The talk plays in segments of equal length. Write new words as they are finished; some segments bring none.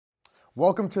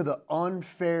Welcome to the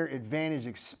Unfair Advantage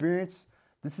Experience.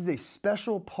 This is a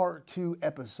special part 2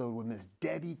 episode with Miss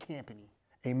Debbie Campany,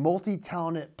 a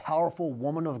multi-talented, powerful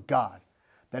woman of God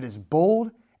that is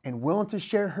bold and willing to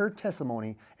share her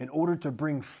testimony in order to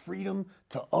bring freedom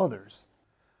to others.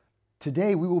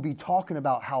 Today, we will be talking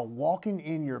about how walking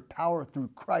in your power through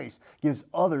Christ gives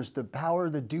others the power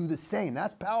to do the same.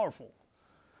 That's powerful.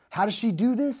 How does she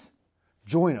do this?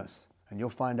 Join us and you'll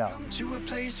find out. Come to a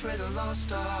place where the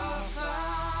lost are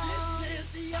found. This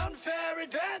is the Unfair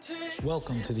Advantage.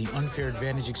 Welcome to the Unfair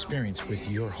Advantage Experience with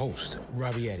your host,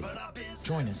 Robbie Eddy.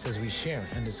 Join us as we share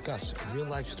and discuss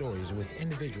real-life stories with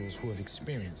individuals who have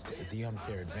experienced the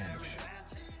unfair advantage.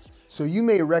 So you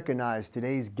may recognize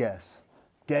today's guest,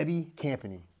 Debbie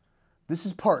Campany. This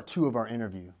is part 2 of our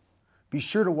interview. Be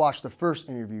sure to watch the first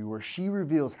interview where she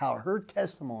reveals how her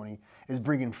testimony is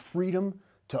bringing freedom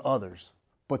to others.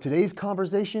 But today's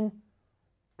conversation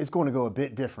is going to go a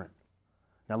bit different.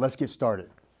 Now let's get started.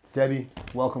 Debbie,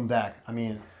 welcome back. I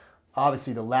mean,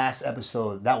 obviously the last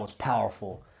episode, that was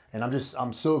powerful. And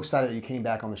I'm so excited that you came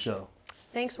back on the show.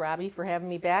 Thanks, Robbie, for having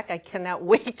me back. I cannot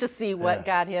wait to see what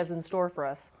God has in store for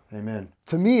us. Amen.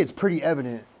 To me, it's pretty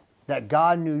evident that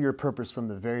God knew your purpose from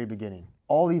the very beginning.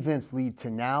 All events lead to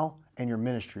now and your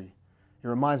ministry. It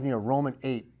reminds me of Romans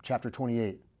 8, chapter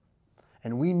 28.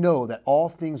 And we know that all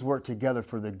things work together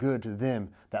for the good to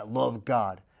them that love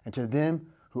God and to them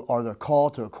who are the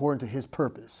called to according to his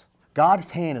purpose. God's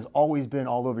hand has always been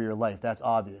all over your life. That's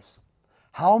obvious.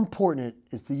 How important it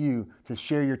is to you to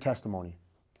share your testimony?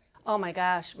 Oh my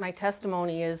gosh, my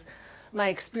testimony is my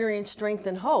experience, strength,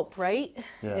 and hope, right?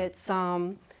 Yeah.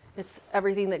 It's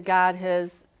everything that God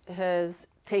has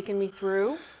taken me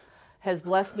through, has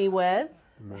blessed me with,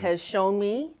 has shown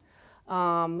me.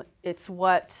 It's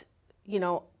what,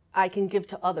 I can give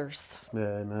to others.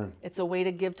 Yeah, amen. It's a way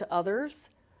to give to others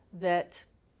that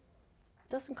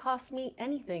doesn't cost me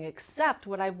anything except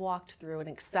what I've walked through and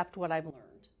except what I've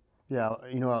learned. Yeah,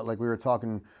 like we were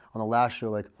talking on the last show,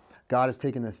 like God has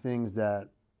taken the things that,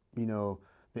 the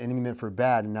enemy meant for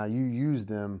bad, and now you use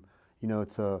them,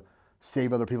 to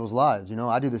save other people's lives.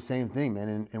 I do the same thing,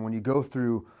 man. And when you go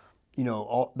through,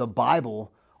 all the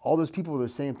Bible, all those people were the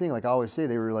same thing. Like I always say,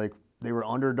 they were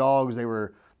underdogs. They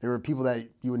were people that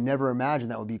you would never imagine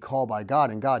that would be called by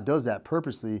God. And God does that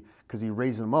purposely because he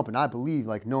raises them up. And I believe,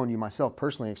 like knowing you myself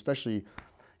personally, especially,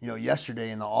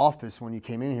 yesterday in the office when you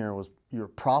came in here, you were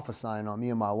prophesying on me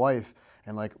and my wife.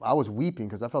 And like, I was weeping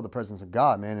because I felt the presence of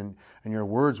God, man. And your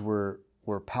words were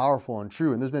powerful and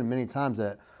true. And there's been many times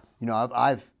that,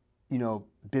 I've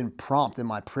been prompt in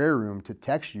my prayer room to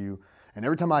text you. And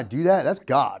every time I do that, that's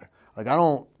God. Like I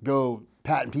don't go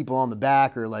patting people on the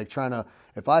back or like trying to,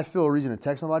 if I feel a reason to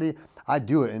text somebody, I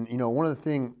do it. And one of the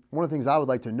things I would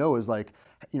like to know is like,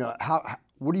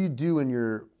 what do you do in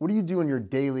your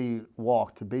daily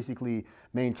walk to basically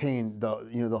maintain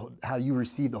how you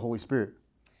receive the Holy Spirit?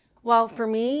 Well, for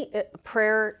me,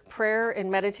 prayer and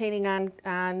meditating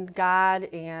on God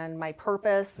and my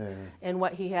purpose and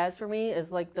what he has for me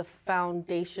is like the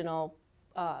foundational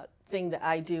thing that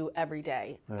I do every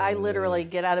day. I literally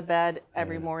get out of bed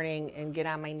every morning and get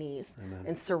on my knees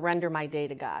and surrender my day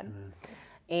to God.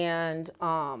 And,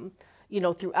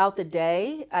 throughout the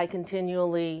day, I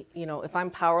continually, if I'm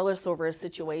powerless over a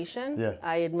situation,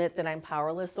 I admit that I'm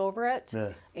powerless over it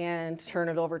and turn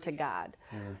it over to God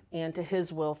and to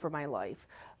his will for my life.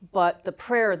 But the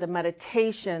prayer, the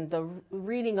meditation, the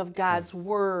reading of God's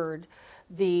word,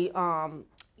 the,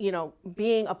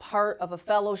 being a part of a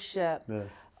fellowship,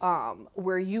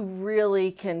 where you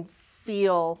really can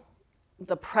feel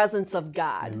the presence of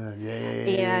God.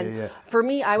 Amen. For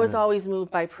me, I was always moved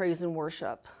by praise and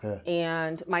worship.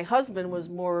 And my husband was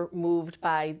more moved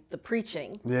by the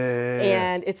preaching.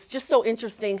 And it's just so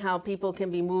interesting how people can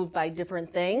be moved by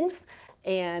different things.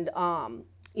 And,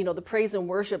 the praise and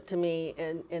worship to me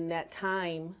in that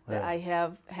time that I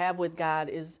have with God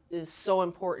is so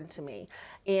important to me.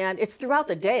 And it's throughout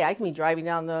the day. I can be driving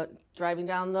down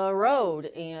the road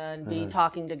and be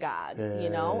talking to God.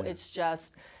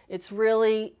 It's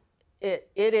really, it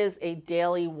is a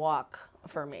daily walk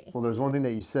for me. Well, there's one thing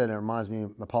that you said, and it reminds me,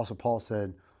 Apostle Paul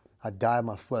said, I die of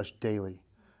my flesh daily.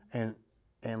 And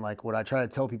like what I try to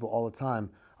tell people all the time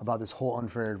about this whole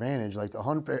unfair advantage, like the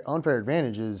unfair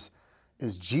advantage is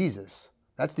Jesus.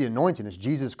 That's the anointing, it's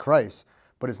Jesus Christ.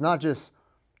 But it's not just,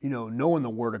 knowing the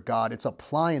word of God, it's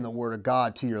applying the word of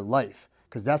God to your life.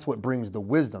 Because that's what brings the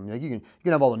wisdom. Like you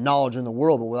can have all the knowledge in the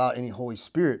world, but without any Holy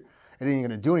Spirit, it ain't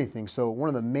going to do anything. So one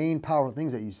of the main powerful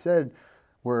things that you said,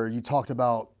 where you talked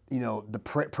about, the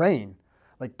praying.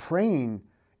 Like praying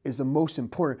is the most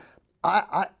important.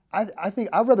 I think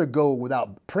I'd rather go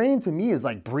without praying. To me is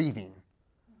like breathing.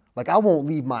 Like, I won't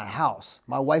leave my house.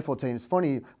 My wife will tell you. It's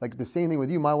funny, like the same thing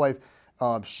with you. My wife,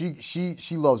 she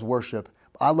loves worship.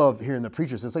 I love hearing the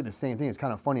preachers. It's like the same thing. It's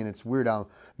kind of funny, and it's weird how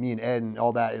me and Ed and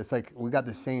all that, it's like we got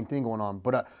the same thing going on.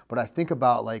 But I think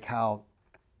about like how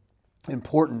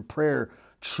important prayer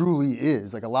truly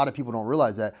is. Like, a lot of people don't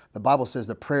realize that. The Bible says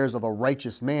the prayers of a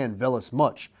righteous man availeth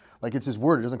much. Like, it's his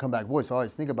word. It doesn't come back void. So I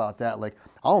always think about that. Like,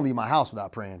 I don't leave my house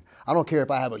without praying. I don't care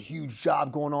if I have a huge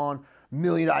job going on, $1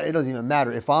 million. It doesn't even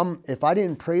matter. If I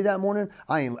didn't pray that morning,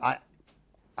 I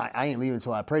ain't leaving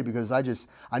until I pray, because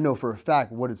I know for a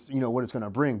fact what it's going to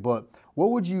bring. But what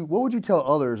would you tell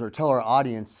others, or tell our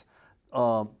audience,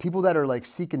 people that are like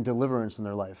seeking deliverance in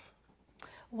their life?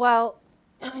 Well,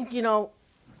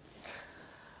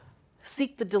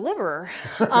 seek the deliverer.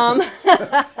 Amen,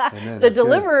 The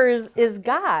deliverer is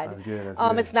God. That's good, that's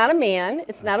good. It's not a man.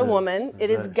 It's not a woman. It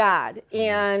is God.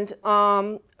 And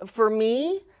for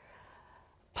me,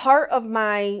 part of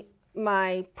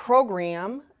my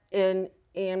program in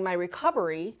my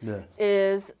recovery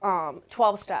is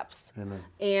 12 steps. Amen.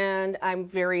 And I'm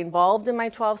very involved in my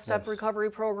 12-step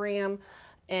recovery program.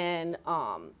 And,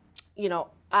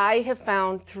 I have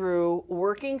found through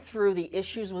working through the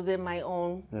issues within my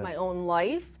own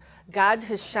life, God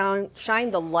has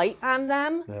shined the light on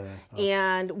them.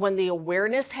 And when the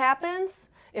awareness happens,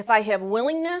 if I have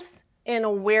willingness and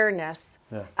awareness,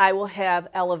 I will have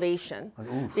elevation.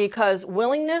 Because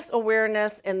willingness,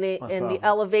 awareness, and the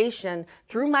elevation,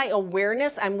 through my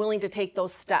awareness, I'm willing to take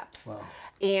those steps. Wow.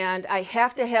 And I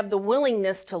have to have the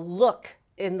willingness to look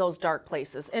in those dark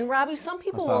places. And Robbie, some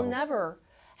people will never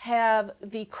have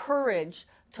the courage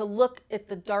to look at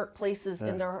the dark places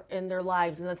in their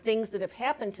lives and the things that have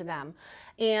happened to them.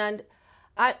 And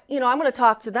I'm going to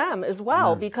talk to them as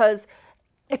well, because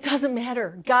it doesn't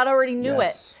matter. God already knew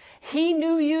it. He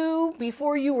knew you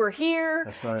before you were here.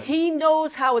 That's right. He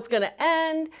knows how it's going to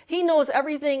end. He knows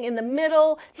everything in the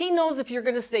middle. He knows if you're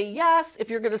going to say yes, if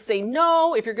you're going to say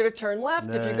no, if you're going to turn left,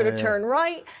 if you're going to turn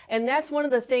right. And that's one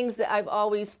of the things that I've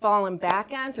always fallen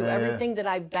back on through everything that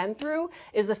I've been through,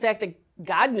 is the fact that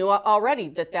God knew already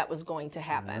that was going to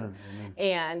happen.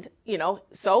 And,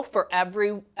 so for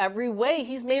every way,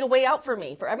 He's made a way out for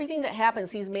me. For everything that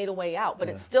happens, He's made a way out. But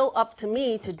it's still up to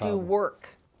me to do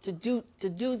work.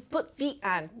 Put feet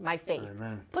on my faith.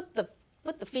 Amen. Put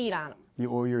the feet on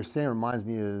them. What you're saying reminds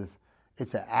me of,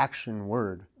 it's an action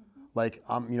word. Like,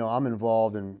 I'm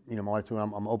involved in, my wife too,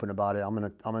 I'm open about it. I'm in a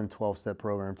 12-step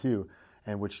program too,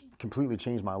 and which completely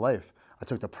changed my life. I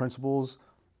took the principles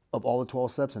of all the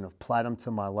 12 steps and applied them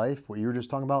to my life. What you were just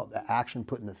talking about, the action,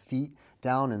 putting the feet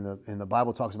down, and the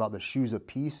Bible talks about the shoes of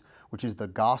peace, which is the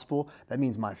gospel. That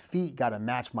means my feet got to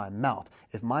match my mouth.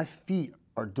 If my feet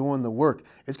are doing the work,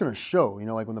 it's going to show.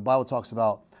 Like when the Bible talks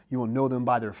about, you will know them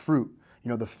by their fruit.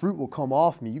 The fruit will come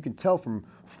off me. You can tell from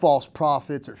false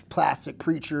prophets or plastic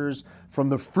preachers, from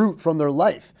the fruit from their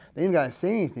life. They ain't got to say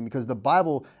anything, because the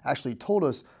Bible actually told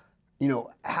us,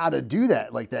 how to do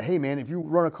that. Like that, hey man, if you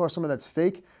run across someone that's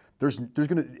fake,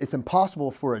 it's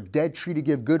impossible for a dead tree to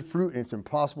give good fruit, and it's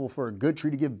impossible for a good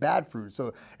tree to give bad fruit.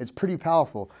 So it's pretty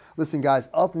powerful. Listen guys,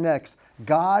 up next,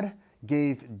 God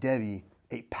gave Debbie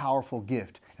a powerful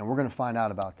gift, and we're going to find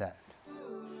out about that.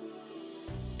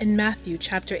 In Matthew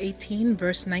chapter 18,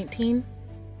 verse 19,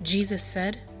 Jesus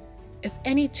said, "If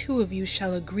any two of you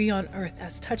shall agree on earth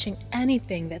as touching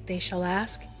anything that they shall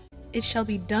ask, it shall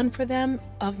be done for them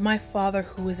of my Father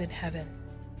who is in heaven."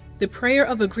 The prayer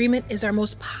of agreement is our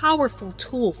most powerful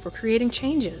tool for creating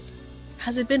changes.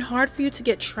 Has it been hard for you to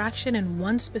get traction in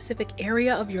one specific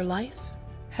area of your life?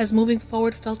 Has moving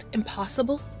forward felt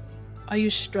impossible? Are you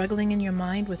struggling in your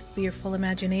mind with fearful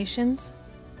imaginations,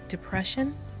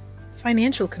 depression,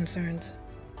 financial concerns?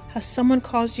 Has someone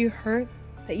caused you hurt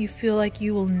that you feel like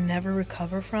you will never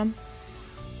recover from?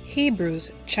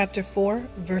 Hebrews chapter 4,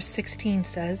 verse 16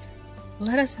 says,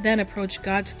 "Let us then approach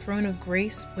God's throne of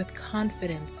grace with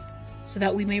confidence, so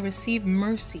that we may receive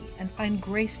mercy and find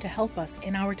grace to help us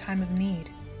in our time of need."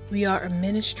 We are a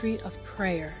ministry of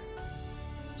prayer.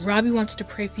 Robbie wants to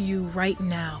pray for you right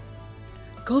now.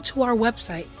 Go to our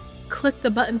website, click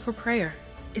the button for prayer.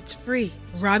 It's free.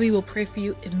 Robbie will pray for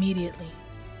you immediately.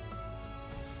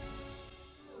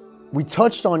 We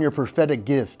touched on your prophetic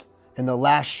gift in the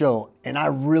last show, and I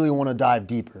really want to dive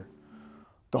deeper.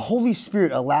 The Holy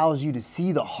Spirit allows you to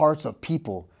see the hearts of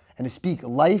people and to speak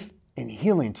life and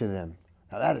healing to them.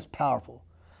 Now that is powerful.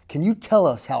 Can you tell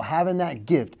us how having that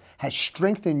gift has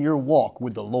strengthened your walk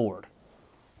with the Lord?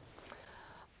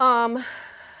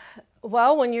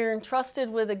 Well, when you're entrusted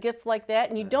with a gift like that,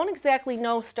 and you don't exactly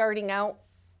know starting out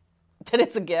that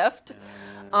it's a gift,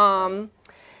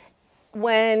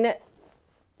 when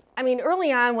I mean,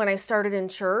 early on when I started in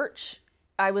church,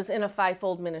 I was in a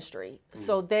fivefold ministry.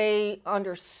 So they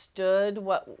understood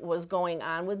what was going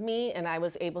on with me, and I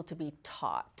was able to be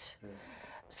taught.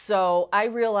 So I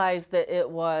realized that it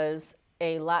was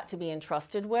a lot to be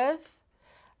entrusted with.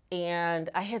 And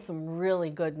I had some really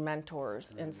good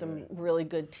mentors and some really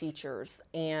good teachers,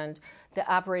 and that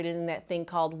operated in that thing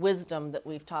called wisdom that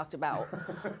we've talked about.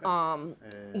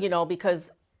 You know,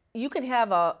 because you can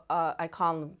have I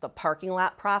call them the parking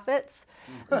lot prophets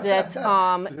that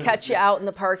catch you out in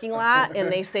the parking lot,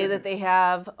 and they say that they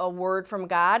have a word from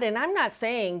God. And I'm not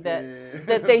saying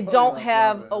that they don't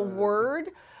have a word,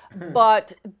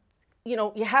 but you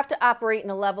know, you have to operate in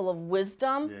a level of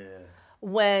wisdom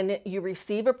when you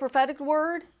receive a prophetic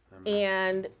word,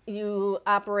 and you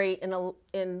operate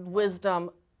in wisdom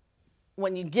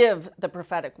when you give the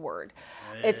prophetic word.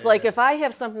 It's like if I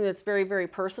have something that's very, very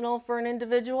personal for an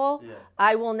individual,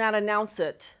 I will not announce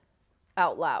it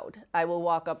out loud. I will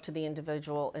walk up to the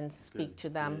individual and speak to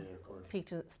them,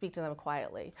 speak to them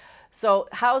quietly. So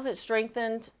how has it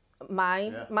strengthened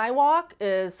my walk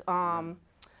is when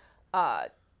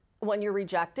you're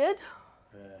rejected,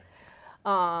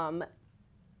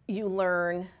 you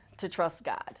learn to trust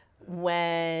God.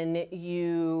 When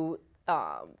you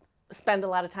spend a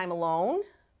lot of time alone,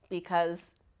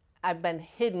 because I've been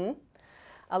hidden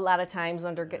a lot of times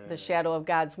under the shadow of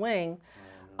God's wing,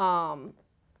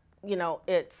 you know,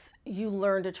 you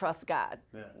learn to trust God.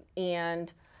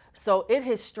 And so it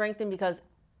has strengthened, because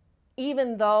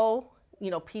even though,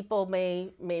 you know, people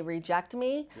may reject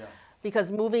me,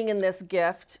 because moving in this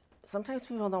gift, sometimes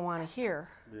people don't want to hear,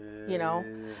 you know,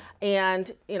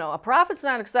 and, you know, a prophet's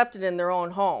not accepted in their own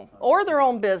home or their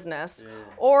own business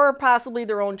or possibly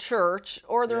their own church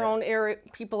or their own area,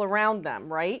 people around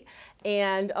them, right?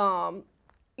 And,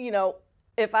 you know,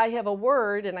 if I have a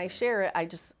word and I share it, I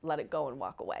just let it go and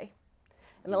walk away.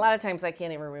 And a lot of times I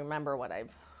can't even remember what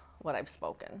I've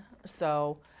spoken.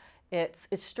 So it's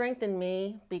strengthened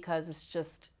me, because it's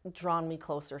just drawn me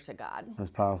closer to God. That's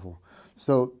powerful.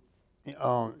 So, you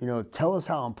know, tell us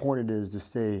how important it is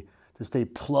to stay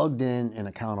plugged in and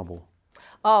accountable.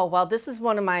 Oh, well, this is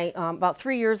one of my, about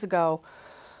 3 years ago,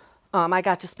 I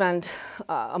got to spend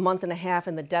a month and a half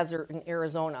in the desert in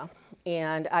Arizona.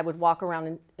 And I would walk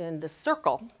around in the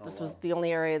circle. This was the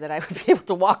only area that I would be able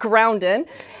to walk around in.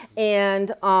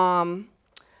 And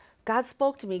God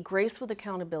spoke to me, grace with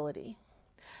accountability.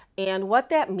 And what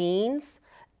that means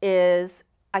is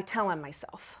I tell on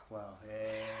myself. Wow.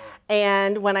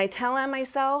 And when I tell on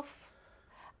myself,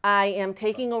 I am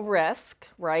taking a risk,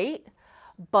 right?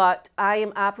 But I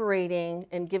am operating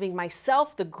and giving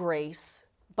myself the grace,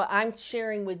 but I'm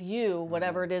sharing with you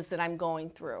whatever it is that I'm going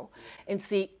through. And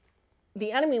see,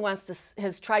 the enemy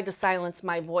has tried to silence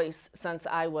my voice since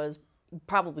I was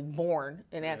probably born,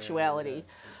 in actuality.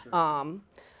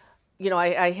 You know,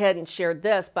 I hadn't shared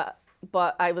this, but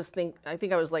I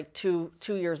think I was like two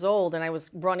years old, and I was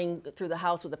running through the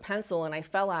house with a pencil, and I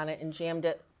fell on it and jammed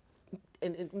it,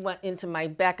 and it went into my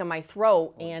back of my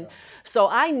throat. And so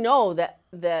I know that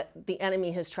the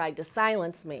enemy has tried to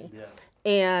silence me.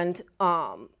 And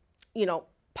you know,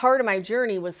 part of my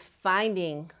journey was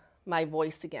finding my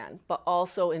voice again, but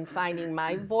also in finding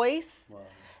my voice,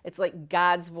 it's like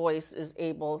God's voice is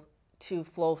able to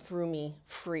flow through me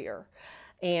freer.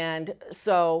 And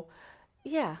so,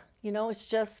 yeah, you know, it's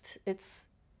just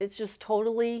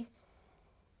totally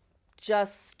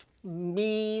just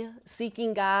me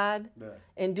seeking God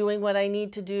and doing what I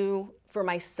need to do for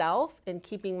myself and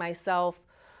keeping myself,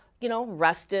 you know,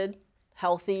 rested,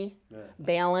 healthy,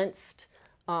 balanced,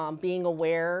 being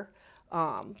aware,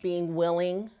 being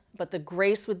willing. But the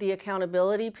grace with the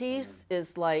accountability piece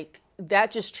is like,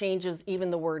 that just changes even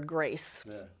the word grace.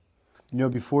 You know,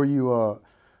 before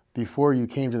you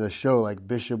came to the show, like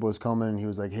Bishop was coming and he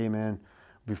was like, hey man,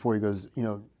 before he goes, you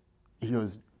know, he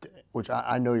goes, which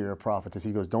I know you're a prophetess.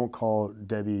 He goes, don't call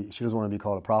Debbie, she doesn't want to be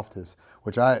called a prophetess,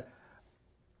 which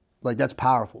that's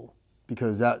powerful,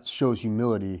 because that shows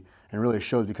humility, and really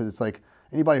shows, because it's like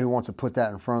anybody who wants to put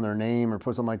that in front of their name or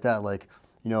put something like that, like,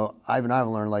 you know, I've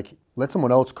learned, like, let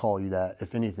someone else call you that,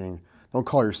 if anything. Don't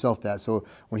call yourself that. So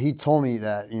when he told me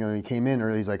that, you know, he came in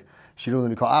early, he's like, she doesn't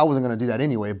want to be called, I wasn't going to do that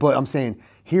anyway. But I'm saying,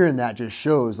 hearing that just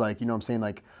shows, like, you know what I'm saying,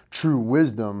 like, true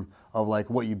wisdom of, like,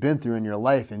 what you've been through in your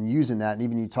life, and using that, and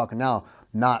even you talking now,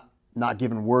 not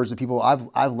giving words to people.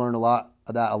 I've learned a lot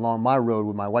of that along my road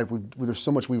with my wife. There's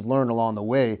so much we've learned along the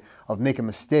way of making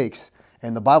mistakes.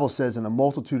 And the Bible says, in the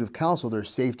multitude of counsel, there's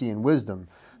safety and wisdom.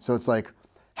 So it's like,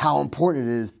 how important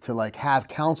it is to, like, have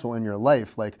counsel in your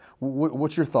life. Like,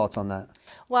 what's your thoughts on that?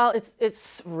 Well,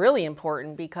 it's really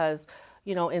important, because,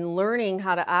 you know, in learning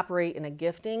how to operate in a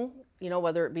gifting, you know,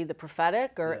 whether it be the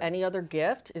prophetic or any other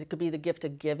gift. It could be the gift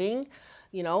of giving.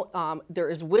 You know, there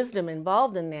is wisdom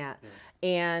involved in that.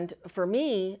 And for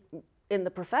me, in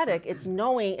the prophetic, it's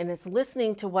knowing and it's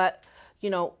listening to what, you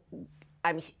know,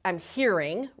 I'm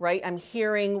hearing, right? I'm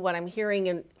hearing what I'm hearing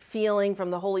and feeling from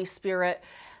the Holy Spirit.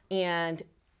 And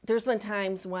there's been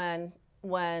times when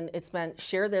it's been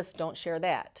share this, don't share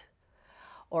that.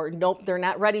 Or nope, they're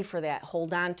not ready for that.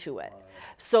 Hold on to it.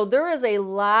 So there is a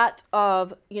lot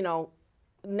of, you know,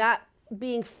 not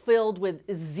being filled with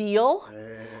zeal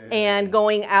and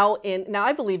going out in. Now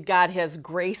I believe God has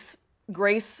grace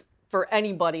for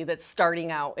anybody that's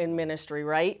starting out in ministry,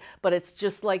 right? But it's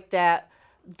just like that,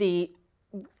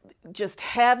 just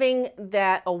having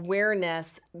that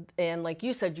awareness, and like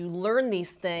you said, you learn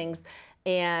these things,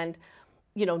 and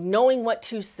you know, knowing what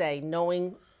to say,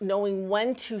 knowing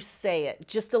when to say it,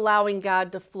 just allowing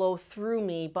God to flow through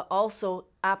me, but also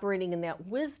operating in that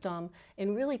wisdom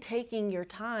and really taking your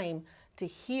time to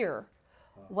hear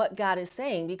what God is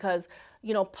saying. Because,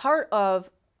 you know, part of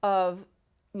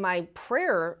my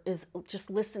prayer is just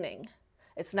listening.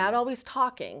 It's not always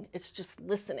talking, it's just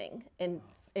listening and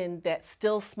in that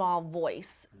still small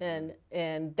voice. And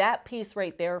that piece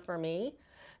right there for me,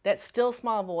 that still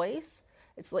small voice,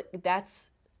 it's like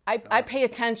I pay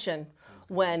attention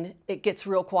when it gets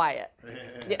real quiet.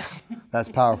 Yeah. That's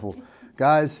powerful.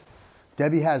 Guys,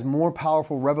 Debbie has more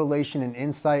powerful revelation and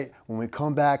insight. When we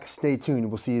come back, stay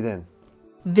tuned. We'll see you then.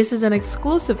 This is an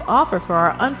exclusive offer for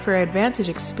our Unfair Advantage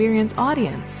Experience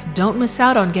audience. Don't miss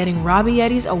out on getting Robbie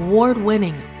Eddy's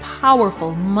award-winning,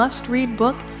 powerful, must-read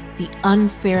book, The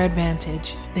Unfair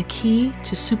Advantage, the key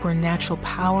to supernatural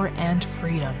power and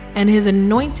freedom, and his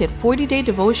anointed 40-day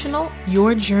devotional,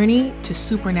 Your Journey to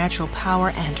Supernatural Power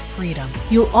and Freedom.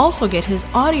 You'll also get his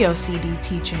audio CD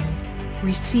teaching,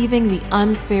 Receiving the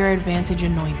Unfair Advantage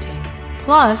Anointing.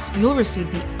 Plus, you'll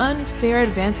receive the Unfair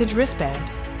Advantage wristband.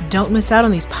 Don't miss out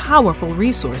on these powerful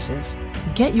resources.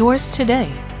 Get yours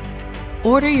today.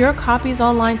 Order your copies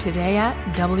online today at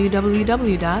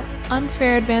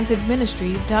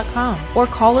www.unfairadvantageministry.com or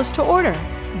call us to order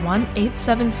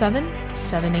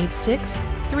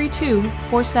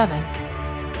 1-877-786-3247.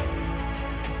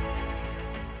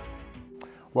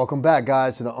 Welcome back,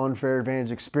 guys, to the Unfair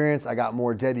Advantage Experience. I got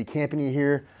more Debbie Campany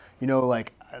here. You know,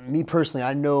 like me personally,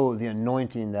 I know the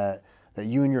anointing that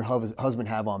you and your husband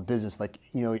have on business. Like,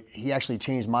 you know, he actually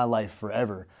changed my life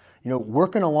forever. You know,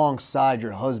 working alongside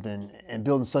your husband and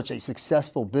building such a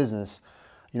successful business,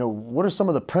 you know, what are some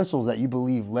of the principles that you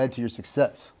believe led to your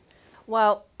success?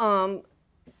 Well,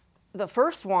 the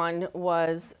first one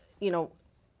was, you know,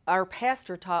 our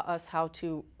pastor taught us how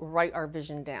to write our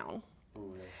vision down.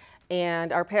 Ooh, yeah.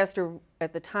 And our pastor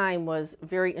at the time was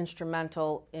very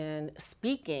instrumental in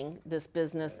speaking this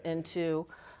business into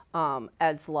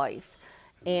Ed's life.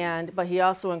 But he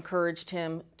also encouraged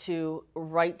him to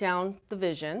write down the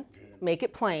vision, make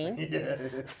it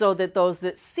plain, so that those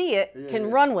that see it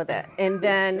can run with it. And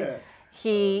then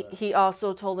he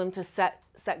also told him to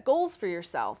set goals for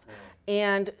yourself.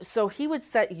 And so he would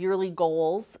set yearly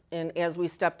goals, and as we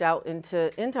stepped out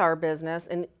into our business,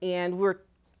 and we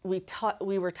were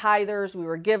tithers, we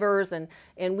were givers, and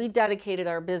we dedicated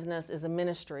our business as a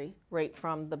ministry right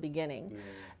from the beginning.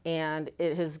 And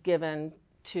it has given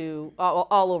to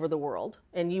all over the world.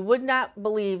 And you would not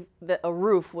believe that a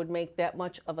roof would make that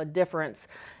much of a difference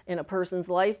in a person's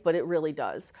life, but it really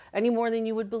does. Any more than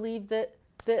you would believe that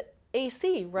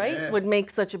AC, right, would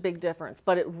make such a big difference,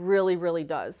 but it really, really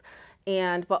does.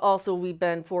 But also we've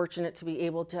been fortunate to be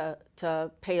able to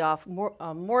pay off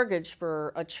a mortgage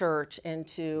for a church and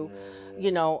to,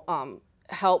 you know,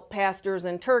 help pastors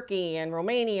in Turkey and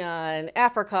Romania and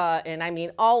Africa, and I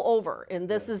mean all over. And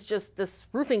this is just this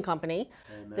roofing company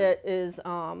that is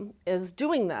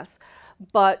doing this.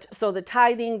 But so the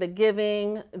tithing, the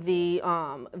giving, the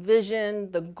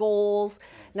vision, the goals.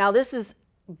 Now this is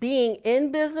being in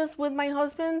business with my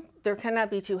husband. There cannot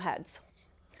be two heads.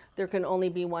 There can only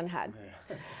be one head.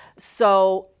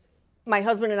 So my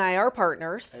husband and I are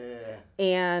partners,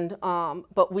 and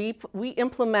but we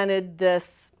implemented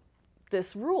this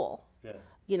rule.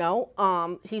 You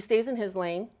know, he stays in his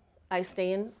lane, I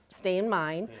stay in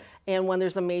mine, and when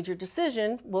there's a major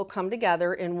decision, we'll come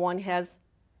together, and one has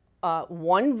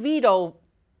one veto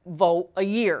vote a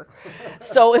year.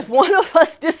 So if one of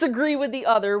us disagree with the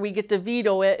other, we get to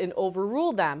veto it and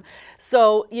overrule them.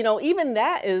 So, you know, even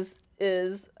that is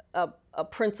a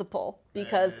principle,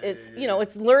 because it's, you know,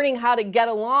 it's learning how to get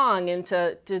along and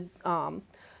to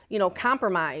you know,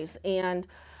 compromise. And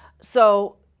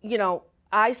so, you know,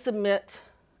 I submit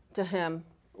to him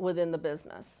within the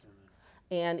business.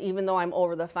 And even though I'm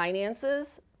over the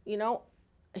finances, you know,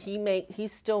 he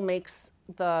still makes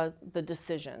the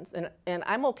decisions, and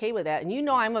I'm okay with that. And you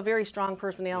know, I'm a very strong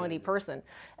personality person.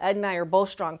 Ed and I are both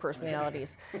strong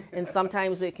personalities, and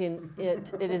sometimes it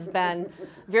has been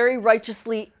very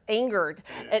righteously angered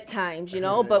at times, you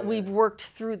know. But we've worked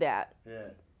through that.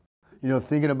 You know,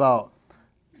 thinking about,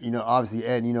 you know, obviously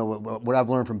Ed, you know what I've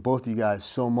learned from both of you guys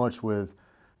so much with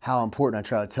how important I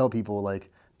try to tell people, like,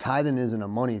 tithing isn't a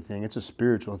money thing; it's a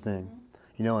spiritual thing.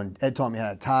 You know, and Ed taught me how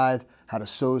to tithe, how to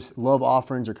sow. Love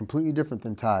offerings are completely different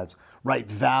than tithes. Write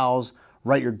vows,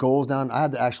 write your goals down. I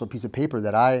have the actual piece of paper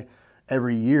that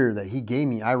every year that he gave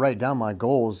me, I write down my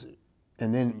goals.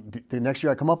 And then the next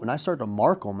year I come up and I start to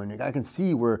mark them, and I can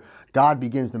see where God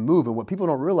begins to move. And what people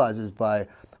don't realize is by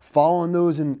following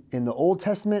those in the Old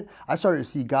Testament, I started to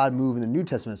see God move in the New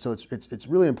Testament. So it's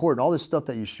really important. All this stuff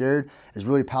that you shared is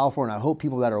really powerful, and I hope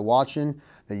people that are watching,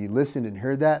 that you listened and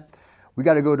heard that. We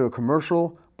got to go to a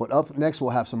commercial, but up next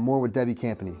we'll have some more with Debbie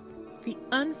Campany. The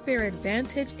Unfair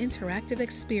Advantage Interactive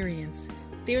Experience.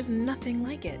 There's nothing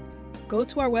like it. Go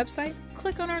to our website,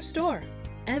 click on our store.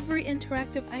 Every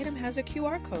interactive item has a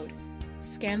QR code.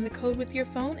 Scan the code with your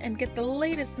phone and get the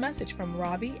latest message from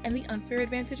Robbie and the Unfair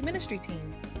Advantage Ministry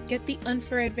team. Get the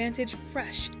Unfair Advantage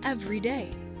fresh every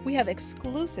day. We have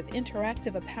exclusive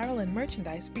interactive apparel and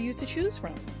merchandise for you to choose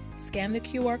from. Scan the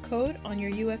QR code on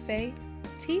your UFA,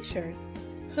 t-shirt,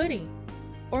 hoodie,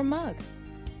 or mug,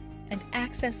 and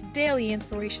access daily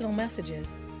inspirational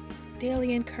messages,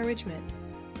 daily encouragement,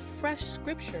 fresh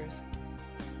scriptures,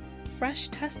 fresh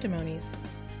testimonies,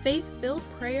 faith-filled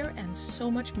prayer, and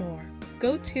so much more.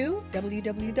 Go to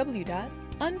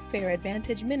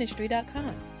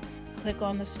www.unfairadvantageministry.com. Click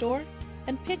on the store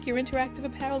and pick your interactive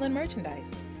apparel and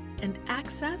merchandise, and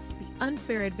access the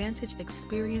Unfair Advantage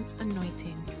Experience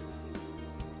anointing.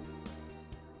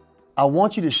 I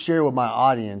want you to share with my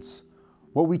audience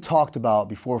what we talked about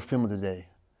before filming today.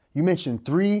 You mentioned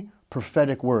 3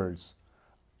 prophetic words.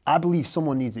 I believe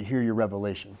someone needs to hear your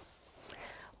revelation.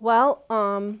 Well,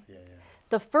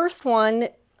 the first one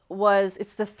was,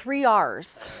 it's the 3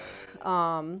 R's.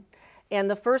 And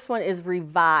the first one is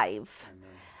revive.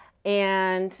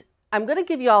 And I'm going to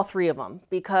give you all 3 of them,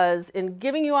 because in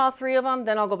giving you all 3 of them,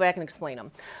 then I'll go back and explain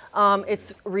them.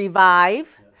 It's revive,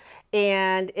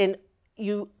 and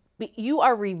you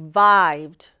are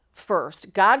revived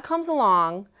first. God comes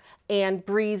along and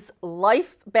breathes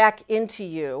life back into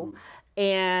you,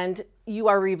 and you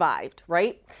are revived,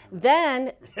 right?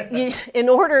 Then, in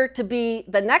order to be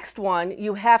the next one,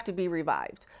 you have to be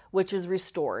revived, which is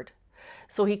restored.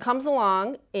 So he comes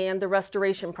along and the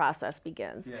restoration process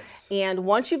begins. Yes. And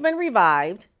once you've been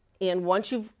revived, and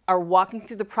once you are walking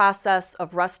through the process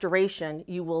of restoration,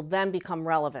 you will then become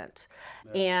relevant.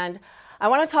 Yes. And I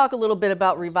want to talk a little bit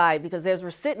about revive, because as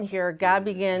we're sitting here, God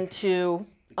began to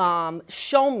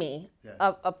show me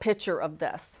a picture of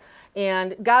this.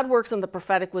 And God works on the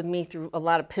prophetic with me through a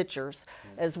lot of pictures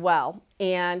as well.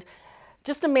 And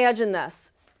just imagine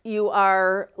this. You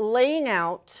are laying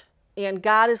out, and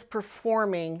God is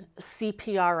performing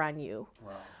CPR on you,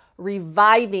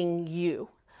 reviving you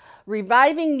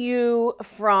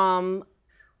from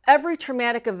every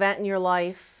traumatic event in your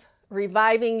life,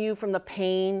 reviving you from the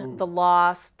pain, the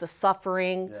loss, the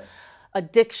suffering,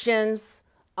 addictions,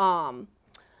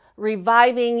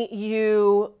 reviving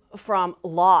you from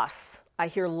loss. I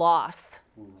hear loss.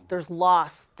 There's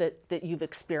loss that you've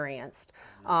experienced.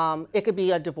 It could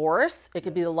be a divorce. It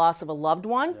could be the loss of a loved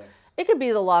one. It could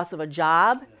be the loss of a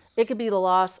job. It could be the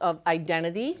loss of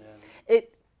identity.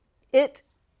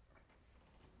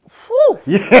 Whew.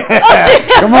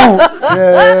 Yeah. Come on.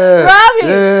 Yeah.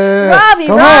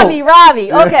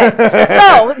 Robbie. Okay.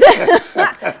 So,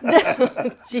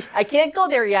 gee, I can't go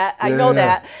there yet. I know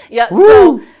that. Yeah.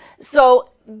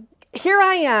 So here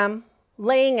I am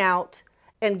laying out,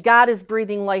 and God is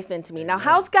breathing life into me. Now,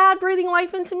 how's God breathing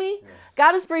life into me?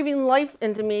 God is breathing life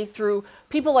into me through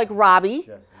people like Robbie,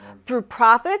 through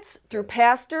prophets, through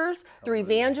pastors, through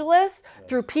evangelists,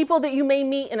 through people that you may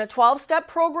meet in a 12-step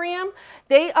program.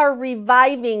 They are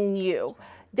reviving you.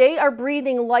 They are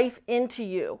breathing life into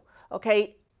you,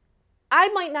 okay? I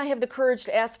might not have the courage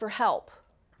to ask for help.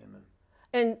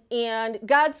 Amen. And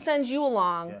God sends you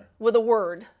along with a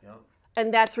word,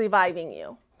 and that's reviving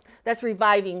you. That's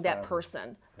reviving that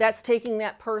person. That's taking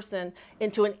that person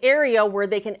into an area where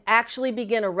they can actually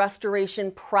begin a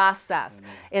restoration process.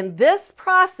 Amen. And this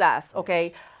process,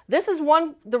 okay, this is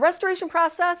the restoration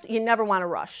process, you never want to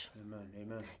rush. Amen.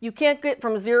 Amen. You can't get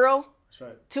from 0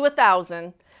 to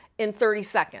 1,000 in 30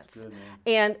 seconds.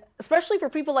 And especially for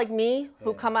people like me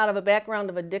who come out of a background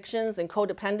of addictions and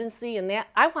codependency and that,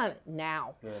 I want it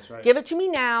now. Yeah, that's right. Give it to me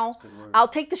now. I'll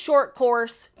take the short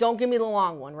course. Don't give me the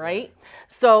long one, right?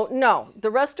 So no,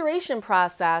 the restoration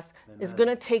process is going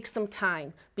to take some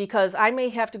time because I may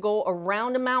have to go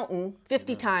around a mountain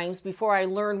 50 times before I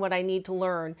learn what I need to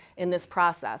learn in this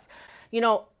process. You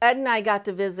know, Ed and I got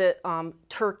to visit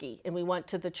Turkey, and we went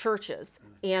to the churches,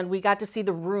 and we got to see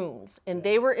the rooms, and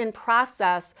they were in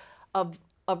process of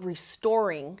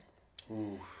restoring,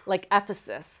 like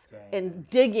Ephesus, and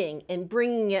digging and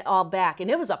bringing it all back. And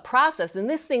it was a process, and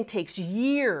this thing takes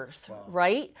years,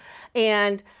 right?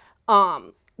 And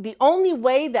the only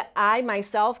way that I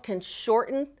myself can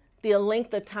shorten the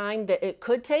length of time that it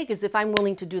could take is if I'm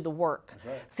willing to do the work.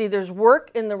 See, there's work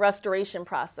in the restoration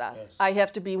process. I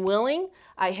have to be willing.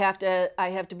 I have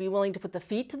to be willing to put the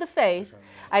feet to the faith.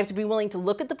 I have to be willing to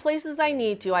look at the places I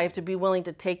need to. I have to be willing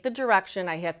to take the direction.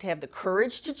 I have to have the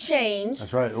courage to change.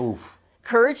 That's right. Oof.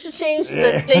 Courage to change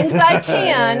the things I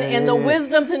can and the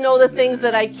wisdom to know the things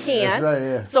that I can't. That's right,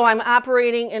 yeah. So I'm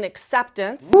operating in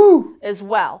acceptance as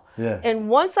well. Yeah. And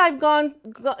once I've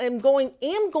am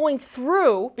going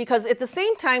through, because at the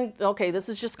same time, okay, this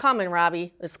is just coming,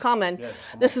 Robbie. It's coming. Yes,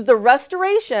 this is the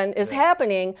restoration is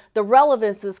happening. The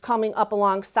relevance is coming up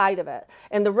alongside of it.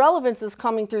 And the relevance is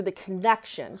coming through the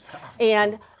connection.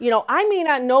 And, you know, I may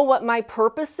not know what my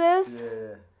purpose is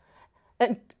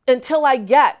until I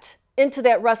get into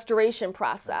that restoration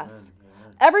process.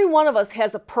 Amen. Every one of us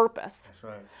has a purpose. That's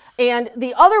right. And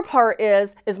the other part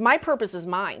is my purpose is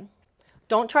mine.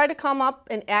 Don't try to come up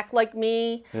and act like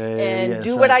me and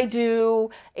do what I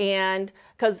do, and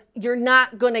because you're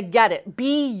not going to get it.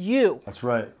 Be you. That's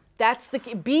right. That's the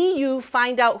key. Be you,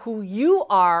 find out who you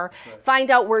are,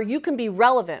 find out where you can be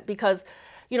relevant, because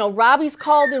you know, Robbie's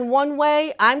called in one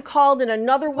way, I'm called in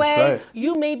another way. That's right.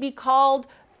 You may be called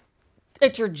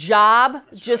at your job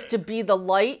just to be the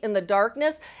light in the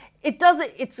darkness.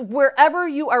 It's wherever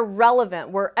you are relevant,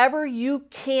 wherever you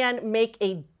can make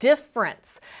a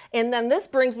difference. And then this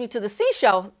brings me to the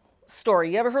seashell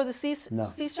story. You ever heard the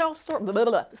seashell story? Blah, blah,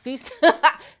 blah.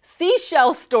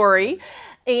 Seashell story.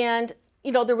 And,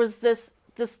 you know, there was this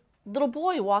little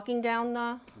boy walking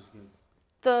down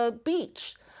the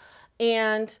beach.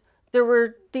 And there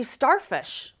were these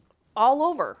starfish all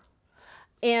over.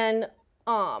 And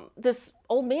this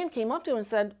old man came up to him and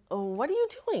said, "Oh, what are you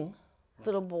doing,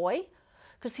 little boy?"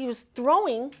 Because he was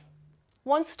throwing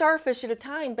one starfish at a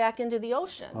time back into the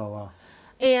ocean. Oh, wow.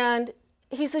 And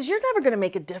he says, "You're never going to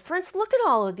make a difference. Look at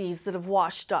all of these that have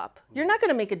washed up. You're not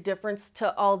going to make a difference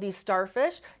to all these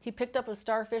starfish." He picked up a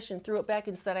starfish and threw it back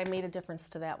and said, "I made a difference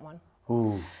to that one."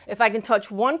 Ooh. If I can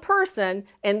touch one person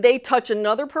and they touch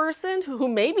another person who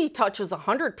maybe touches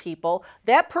 100 people,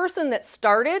 that person that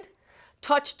started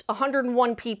touched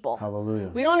 101 people. Hallelujah.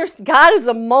 We don't understand. God is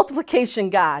a multiplication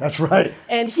God. That's right.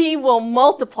 And he will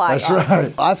multiply us. That's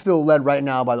right. I feel led right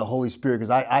now by the Holy Spirit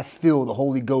because I feel the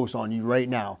Holy Ghost on you right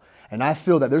now. And I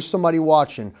feel that there's somebody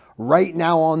watching right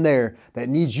now on there that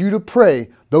needs you to pray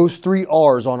those 3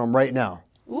 R's on them right now.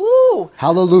 Ooh.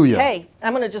 Hallelujah. Okay,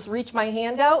 I'm going to just reach my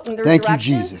hand out in their Thank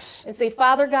direction. You, Jesus. And say,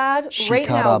 Father God, right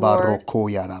now, Lord.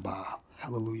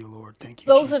 Hallelujah, Lord. Thank you,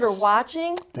 those Jesus. that are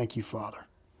watching. Thank you, Father.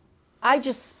 I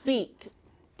just speak.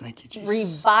 Thank you, Jesus.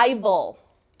 Revival.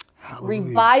 Hallelujah.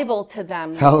 Revival to them.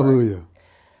 Lord. Hallelujah.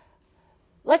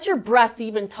 Let your breath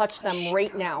even touch them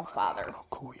right now, Father.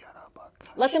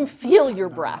 Let them feel your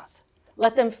breath.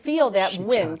 Let them feel that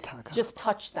wind just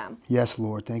touch them. Yes,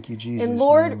 Lord. Thank you, Jesus. And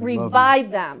Lord,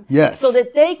 revive them. Yes. So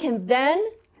that they can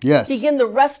then begin the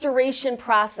restoration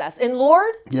process. And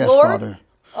Lord, yes, Lord, Father.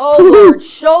 Oh, Lord,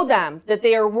 show them that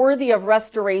they are worthy of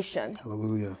restoration.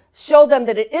 Hallelujah. Show them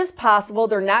that it is possible.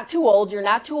 They're not too old. You're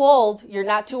not too old. You're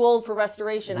not too old for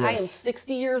restoration. Yes. I am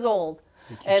 60 years old,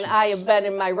 and I have been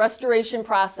in my restoration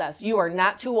process. You are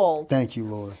not too old. Thank you,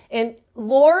 Lord. And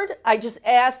Lord, I just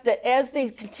ask that as they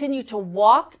continue to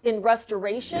walk in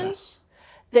restoration,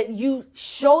 that you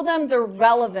show them their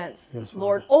relevance. Yes,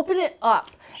 Lord, open it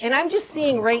up. And I'm just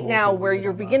seeing right now where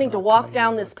you're beginning to walk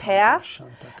down this path,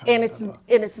 and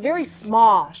it's very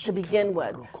small to begin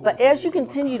with. But as you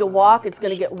continue to walk, it's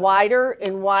going to get wider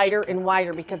and wider and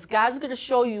wider, because God's going to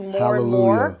show you more and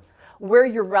more where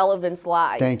your relevance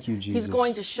lies. Thank you, Jesus. He's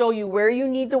going to show you where you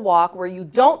need to walk, where you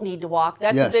don't need to walk.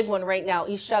 That's a big one right now.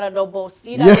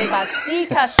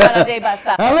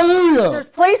 Hallelujah. There's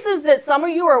places that some of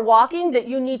you are walking that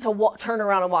you need to turn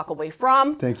around and walk away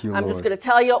from. Thank you, I'm Lord. just going to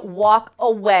tell you, walk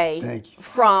away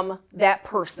from that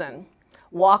person.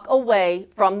 Walk away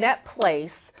from that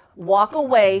place. Walk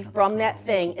away from that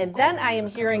thing. And then I am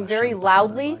hearing very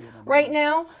loudly right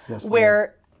now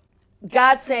where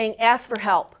God's saying, ask for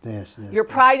help. Yes, yes. Your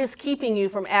pride is keeping you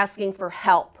from asking for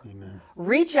help. Amen.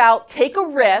 Reach out, take a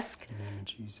risk, Amen,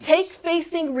 Jesus. take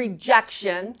facing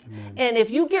rejection, Amen. and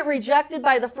if you get rejected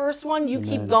by the first one, you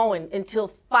keep Amen. going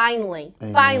until finally,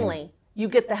 Amen. you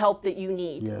get the help that you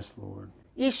need. Yes, Lord.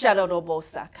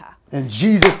 Isharorobosaka. In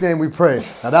Jesus' name we pray.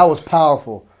 Now that was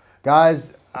powerful.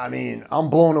 Guys, I mean, I'm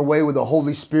blown away with the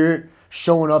Holy Spirit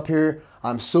showing up here.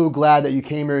 I'm so glad that you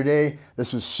came here today.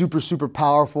 This was super, super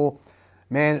powerful.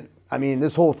 Man, I mean,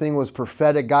 this whole thing was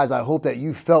prophetic. Guys, I hope that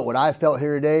you felt what I felt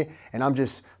here today. And I'm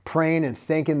just praying and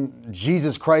thanking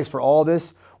Jesus Christ for all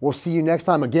this. We'll see you next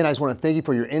time. Again, I just want to thank you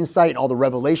for your insight and all the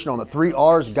revelation on the 3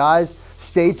 R's. Guys,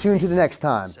 stay tuned to the next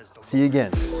time. See you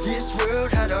again. This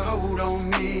world had a hold on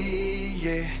me,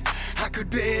 yeah. I could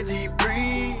barely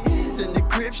breathe in the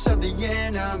grips of the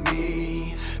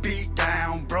enemy. Beat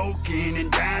down, broken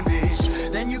and damaged.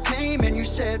 Then you came and you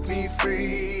set me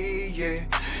free, yeah.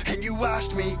 And you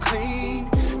washed me clean.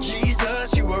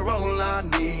 Jesus, you are all I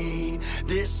need.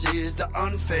 This is the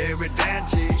unfair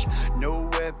advantage. No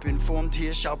weapon formed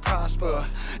here shall prosper.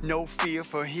 No fear,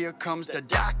 for here comes the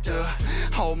doctor.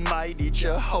 Almighty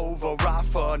Jehovah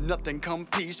Rapha. Nothing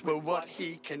competes with what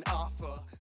he can offer.